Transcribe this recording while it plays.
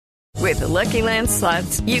With the Lucky Land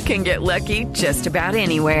Slots, you can get lucky just about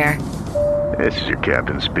anywhere. This is your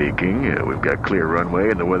captain speaking. We've got clear runway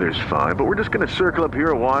and the weather's fine, but we're just going to circle up here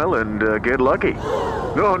a while and get lucky.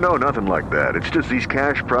 No, nothing like that. It's just these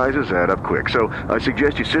cash prizes add up quick. So I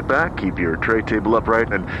suggest you sit back, keep your tray table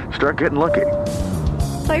upright, and start getting lucky.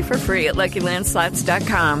 Play for free at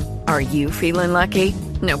LuckyLandSlots.com. Are you feeling lucky?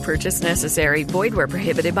 No purchase necessary. Void where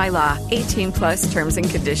prohibited by law. 18 plus terms and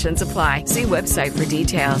conditions apply. See website for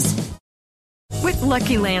details. With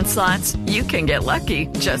Lucky Land Slots, you can get lucky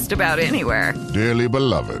just about anywhere. Dearly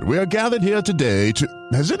beloved, we are gathered here today to...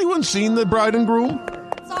 Has anyone seen the bride and groom?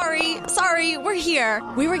 Sorry, we're here.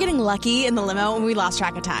 We were getting lucky in the limo and we lost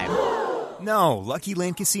track of time. No, Lucky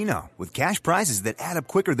Land Casino, with cash prizes that add up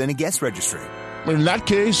quicker than a guest registry. In that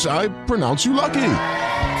case, I pronounce you lucky.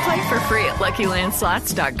 Play for free at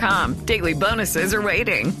LuckyLandSlots.com. Daily bonuses are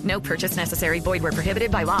waiting. No purchase necessary. Void where prohibited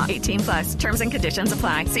by law. 18 plus. Terms and conditions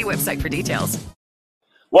apply. See website for details.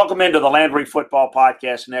 Welcome into the Landry Football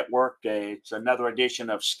Podcast Network. It's another edition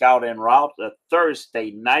of Scout En Route, a Thursday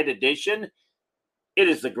night edition. It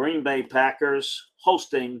is the Green Bay Packers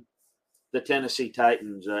hosting the Tennessee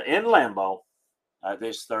Titans in Lambeau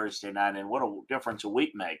this Thursday night. And what a difference a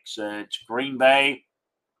week makes. It's Green Bay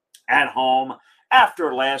at home.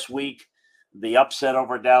 After last week, the upset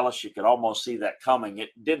over Dallas, you could almost see that coming. It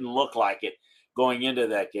didn't look like it going into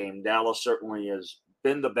that game. Dallas certainly has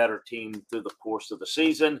been the better team through the course of the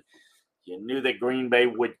season. You knew that Green Bay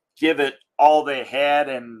would give it all they had,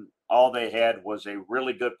 and all they had was a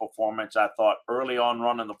really good performance, I thought, early on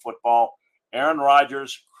running the football. Aaron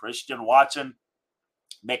Rodgers, Christian Watson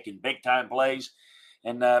making big-time plays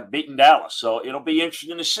and beating Dallas. So it'll be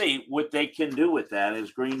interesting to see what they can do with that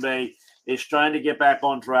as Green Bay is trying to get back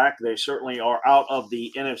on track. They certainly are out of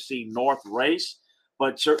the NFC North race,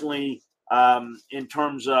 but certainly in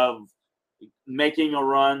terms of making a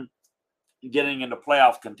run, getting into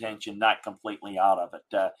playoff contention, not completely out of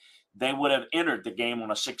it. They would have entered the game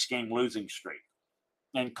on a 6-game losing streak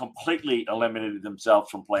and completely eliminated themselves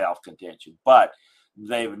from playoff contention. But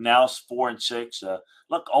they've now 4-6.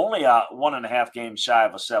 Look, only 1.5 games shy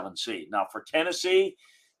of a 7 seed. Now for Tennessee,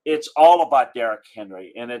 it's all about Derrick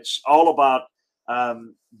Henry, and it's all about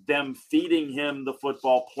them feeding him the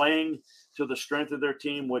football, playing to the strength of their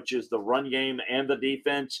team, which is the run game and the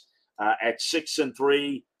defense. At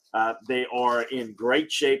 6-3, they are in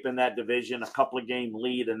great shape in that division, a couple of game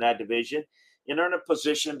lead in that division, and are in a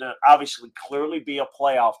position to obviously clearly be a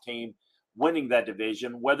playoff team winning that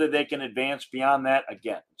division. Whether they can advance beyond that,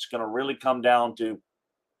 again, it's going to really come down to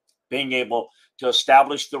being able to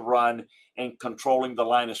establish the run and controlling the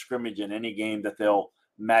line of scrimmage in any game that they'll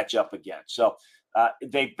match up against. So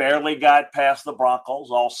they barely got past the Broncos.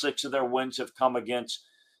 All 6 of their wins have come against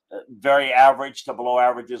very average to below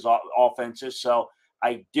averages offenses. So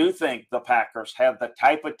I do think the Packers have the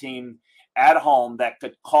type of team at home that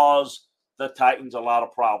could cause the Titans a lot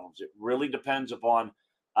of problems. It really depends upon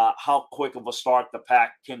how quick of a start the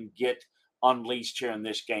Pack can get unleashed here in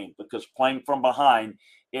this game, because playing from behind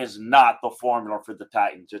is not the formula for the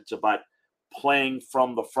Titans. It's about playing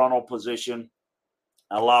from the frontal position,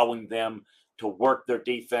 allowing them to work their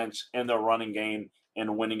defense and their running game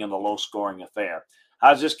and winning in the low-scoring affair.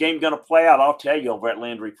 How's this game going to play out? I'll tell you over at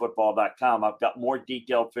LandryFootball.com. I've got more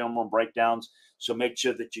detailed film and breakdowns, so make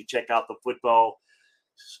sure that you check out the football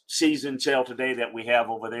season sale today that we have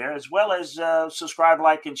over there, as well as subscribe,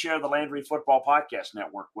 like, and share the Landry Football Podcast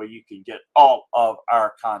Network, where you can get all of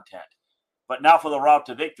our content. But now for the route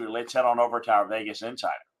to victory, let's head on over to our Vegas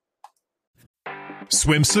Insider.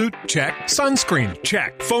 Swimsuit? Check. Sunscreen?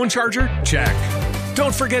 Check. Phone charger? Check.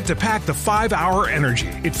 Don't forget to pack the 5-Hour Energy.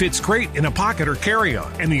 It fits great in a pocket or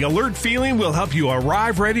carry-on, and the alert feeling will help you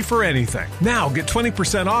arrive ready for anything. Now get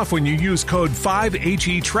 20% off when you use code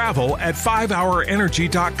 5HETRAVEL at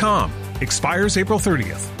 5hourenergy.com. Expires April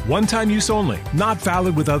 30th. One-time use only. Not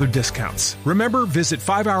valid with other discounts. Remember, visit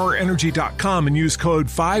 5hourenergy.com and use code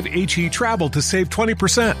 5HETRAVEL to save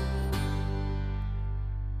 20%.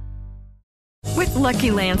 With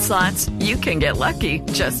Lucky Land Slots, you can get lucky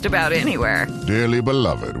just about anywhere. Dearly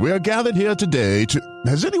beloved, we are gathered here today to...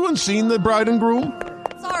 Has anyone seen the bride and groom?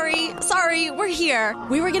 Sorry, we're here.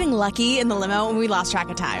 We were getting lucky in the limo and we lost track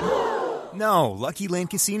of time. No, Lucky Land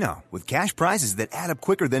Casino, with cash prizes that add up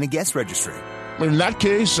quicker than a guest registry. In that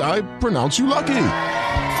case, I pronounce you lucky.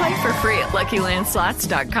 Play for free at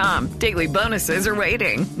LuckyLandSlots.com. Daily bonuses are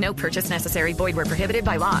waiting. No purchase necessary. Void where prohibited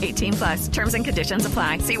by law. 18 plus. Terms and conditions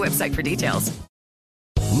apply. See website for details.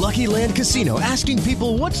 Lucky Land Casino, asking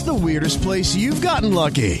people, what's the weirdest place you've gotten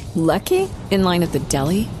lucky? Lucky? In line at the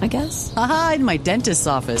deli, I guess? Aha, in my dentist's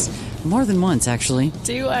office. More than once, actually.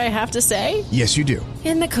 Do I have to say? Yes, you do.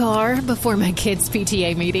 In the car before my kids'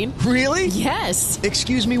 PTA meeting. Really? Yes.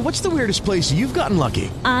 Excuse me, what's the weirdest place you've gotten lucky?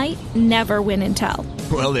 I never win and tell.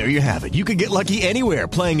 Well, there you have it. You can get lucky anywhere,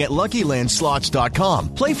 playing at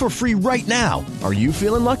LuckyLandSlots.com. Play for free right now. Are you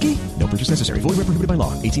feeling lucky? No purchase necessary. Void where prohibited by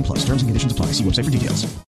law. 18+. Terms and conditions apply. See website for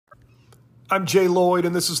details. I'm Jay Lloyd,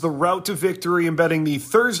 and this is the Route to Victory, embedding the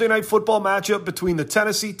Thursday night football matchup between the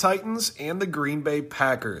Tennessee Titans and the Green Bay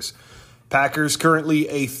Packers. Packers currently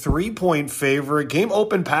a 3-point favorite. Game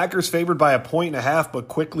open, Packers favored by 1.5, but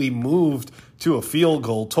quickly moved to a field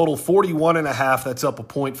goal. Total 41.5. That's up a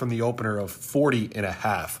point from the opener of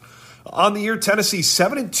 40.5. On the year, Tennessee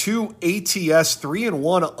 7-2 ATS,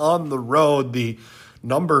 3-1 on the road. The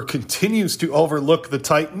number continues to overlook the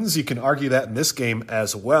Titans. You can argue that in this game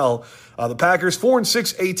as well. The Packers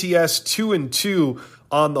 4-6 ATS, 2-2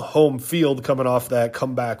 on the home field, coming off that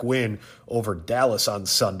comeback win over Dallas on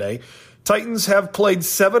Sunday. Titans have played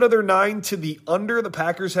 7 of their 9 to the under. The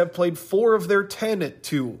Packers have played 4 of their 10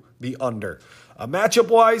 to the under.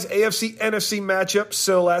 Matchup-wise, AFC-NFC matchup.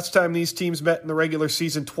 So last time these teams met in the regular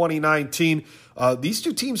season, 2019, these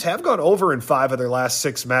two teams have gone over in 5 of their last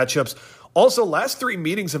 6 matchups. Also, last 3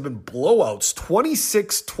 meetings have been blowouts.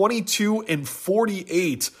 26, 22, and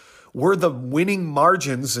 48 were the winning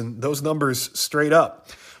margins, and those numbers straight up.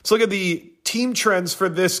 Let's look at the team trends for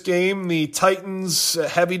this game. The Titans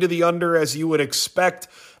heavy to the under, as you would expect.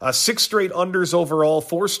 6 straight unders overall,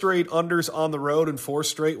 4 straight unders on the road, and 4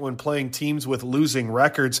 straight when playing teams with losing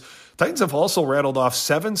records. Titans have also rattled off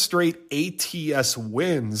 7 straight ATS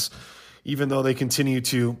wins, even though they continue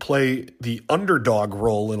to play the underdog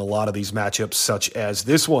role in a lot of these matchups, such as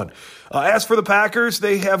this one. As for the Packers,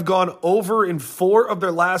 they have gone over in 4 of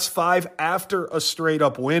their last 5 after a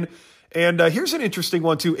straight-up win. And here's an interesting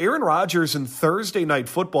one, too. Aaron Rodgers in Thursday Night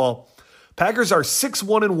Football. Packers are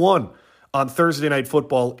 6-1-1 on Thursday Night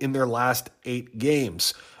Football in their last 8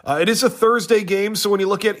 games. It is a Thursday game, so when you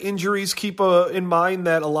look at injuries, keep in mind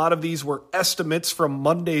that a lot of these were estimates from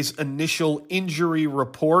Monday's initial injury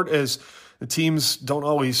report, as the teams don't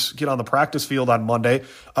always get on the practice field on Monday.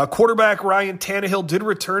 Quarterback Ryan Tannehill did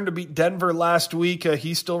return to beat Denver last week.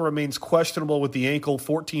 He still remains questionable with the ankle.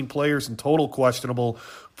 14 players in total questionable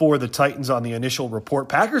for the Titans on the initial report.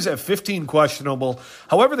 Packers have 15 questionable.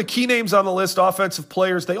 However, the key names on the list, offensive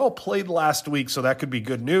players, they all played last week, so that could be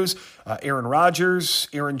good news. Aaron Rodgers,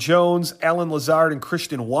 Aaron Jones, Allen Lazard, and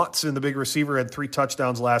Christian Watson, the big receiver, had 3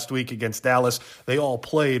 touchdowns last week against Dallas. They all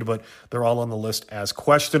played, but they're all on the list as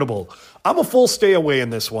questionable. I'm a full stay away in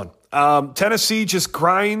this one. Tennessee just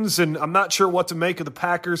grinds, and I'm not sure what to make of the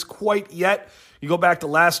Packers quite yet. You go back to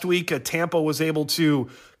last week, Tampa was able to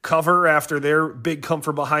cover after their big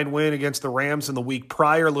come-from-behind win against the Rams in the week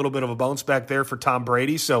prior. A little bit of a bounce back there for Tom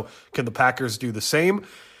Brady, so can the Packers do the same?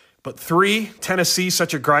 But 3, Tennessee,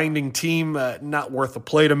 such a grinding team, not worth a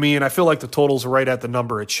play to me, and I feel like the total's right at the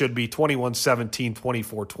number it should be, 21-17,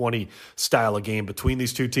 24-20 style of game between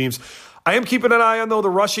these two teams. I am keeping an eye on, though, the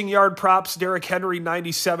rushing yard props. Derrick Henry,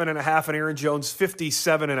 97.5, and Aaron Jones,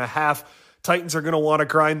 57.5. Titans are going to want to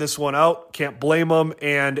grind this one out. Can't blame them.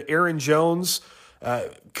 And Aaron Jones,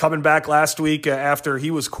 coming back last week after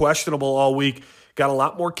he was questionable all week, got a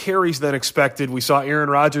lot more carries than expected. We saw Aaron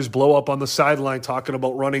Rodgers blow up on the sideline talking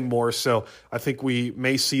about running more, so I think we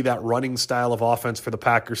may see that running style of offense for the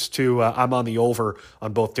Packers too. I'm on the over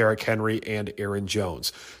on both Derrick Henry and Aaron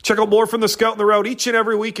Jones. Check out more from the Scout and the Route each and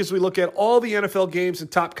every week as we look at all the NFL games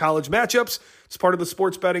and top college matchups. It's part of the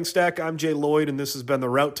Sports Betting Stack. I'm Jay Lloyd, and this has been the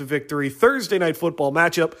Route to Victory Thursday Night Football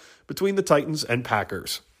matchup between the Titans and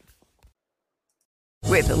Packers.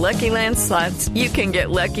 With the Lucky Land Slots, you can get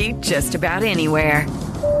lucky just about anywhere.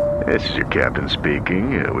 This is your captain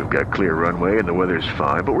speaking. We've got clear runway and the weather's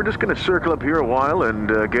fine, but we're just going to circle up here a while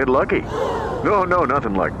and get lucky. No,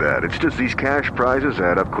 nothing like that. It's just these cash prizes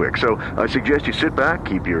add up quick. So I suggest you sit back,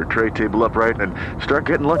 keep your tray table upright, and start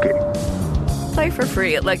getting lucky. Play for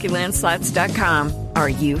free at LuckyLandSlots.com. Are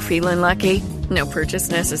you feeling lucky? No purchase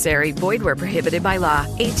necessary. Void where prohibited by law.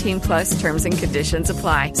 18+ terms and conditions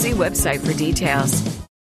apply. See website for details.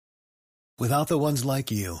 Without the ones like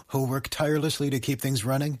you, who work tirelessly to keep things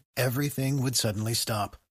running, everything would suddenly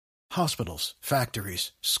stop. Hospitals,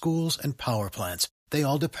 factories, schools, and power plants, they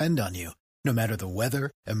all depend on you. No matter the weather,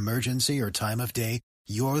 emergency, or time of day,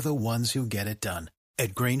 you're the ones who get it done.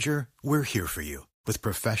 At Grainger, we're here for you with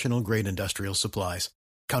professional-grade industrial supplies.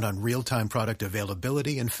 Count on real-time product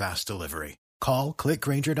availability and fast delivery. Call,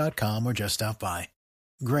 clickgrainger.com, or just stop by.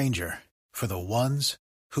 Grainger, for the ones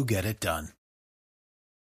who get it done.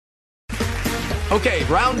 Okay,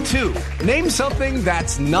 round 2. Name something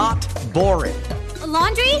that's not boring. A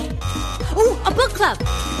laundry? Ooh, a book club.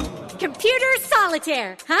 computer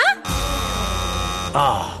solitaire, huh?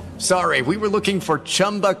 Ah, sorry, we were looking for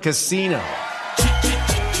Chumba Casino.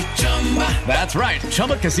 That's right,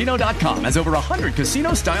 ChumbaCasino.com has over 100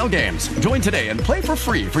 casino-style games. Join today and play for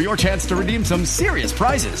free for your chance to redeem some serious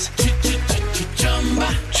prizes.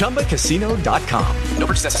 ChumbaCasino.com. No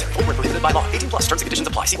purchase necessary. Void where prohibited by law. 18 plus. Terms and conditions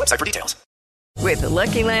apply. See website for details. With the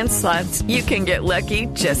Lucky Land Slots, you can get lucky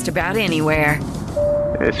just about anywhere.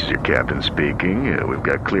 This is your captain speaking. We've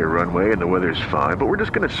got clear runway and the weather's fine, but we're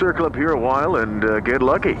just going to circle up here a while and get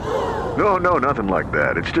lucky. No, nothing like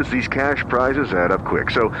that. It's just these cash prizes add up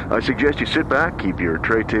quick. So I suggest you sit back, keep your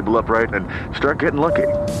tray table upright, and start getting lucky.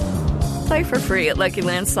 Play for free at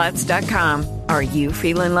LuckyLandSlots.com. Are you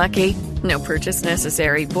feeling lucky? No purchase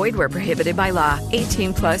necessary. Void where prohibited by law.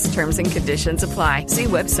 18 plus terms and conditions apply. See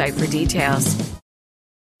website for details.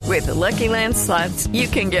 With the Lucky Land Slots, you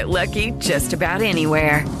can get lucky just about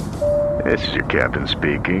anywhere. This is your captain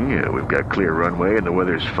speaking. We've got clear runway and the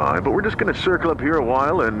weather's fine, but we're just going to circle up here a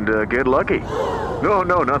while and get lucky. No,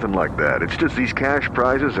 nothing like that. It's just these cash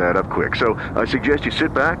prizes add up quick. So I suggest you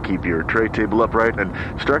sit back, keep your tray table upright, and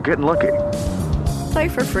start getting lucky. Play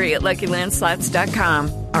for free at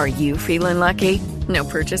LuckyLandSlots.com. Are you feeling lucky? No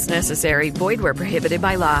purchase necessary. Void where prohibited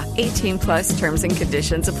by law. 18 plus terms and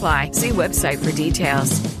conditions apply. See website for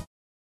details.